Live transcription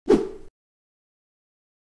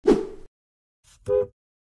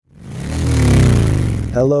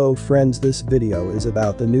Hello friends, this video is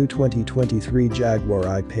about the new 2023 Jaguar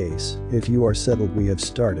I-Pace. If you are settled, we have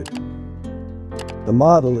started. The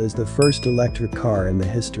model is the first electric car in the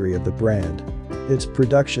history of the brand. Its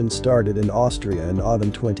production started in Austria in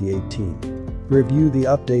autumn 2018. Review: the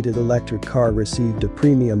updated electric car received a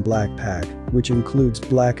premium black pack, which includes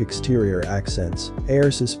black exterior accents, air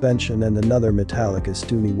suspension and another metallic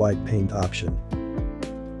Ostuni White paint option.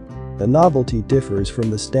 The novelty differs from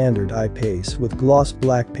the standard I-Pace with gloss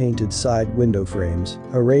black painted side window frames,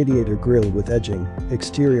 a radiator grille with edging,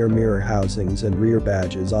 exterior mirror housings and rear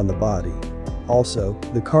badges on the body. Also,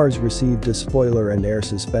 the cars received a spoiler and air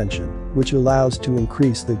suspension, which allows to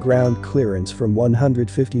increase the ground clearance from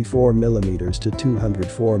 154mm to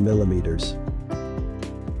 204mm.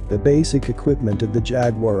 The basic equipment of the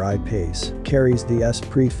Jaguar I-Pace carries the S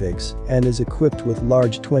prefix and is equipped with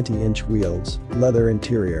large 20-inch wheels, leather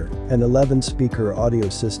interior, an 11-speaker audio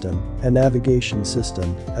system, a navigation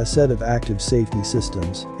system, a set of active safety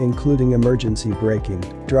systems, including emergency braking,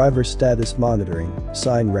 driver status monitoring,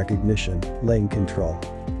 sign recognition, lane control.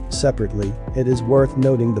 Separately, it is worth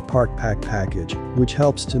noting the Park Pack package, which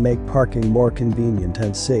helps to make parking more convenient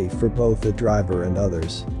and safe for both the driver and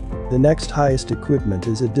others. The next highest equipment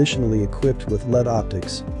is additionally equipped with LED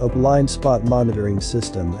optics, a blind spot monitoring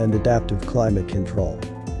system and adaptive climate control.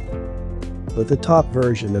 With the top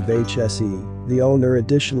version of HSE, the owner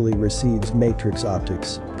additionally receives matrix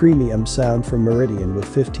optics, premium sound from Meridian with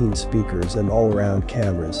 15 speakers and all-around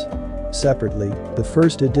cameras. Separately, the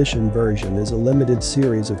first edition version is a limited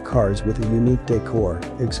series of cars with a unique decor,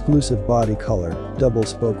 exclusive body color,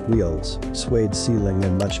 double-spoke wheels, suede ceiling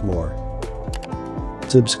and much more.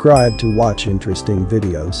 Subscribe to watch interesting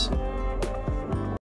videos.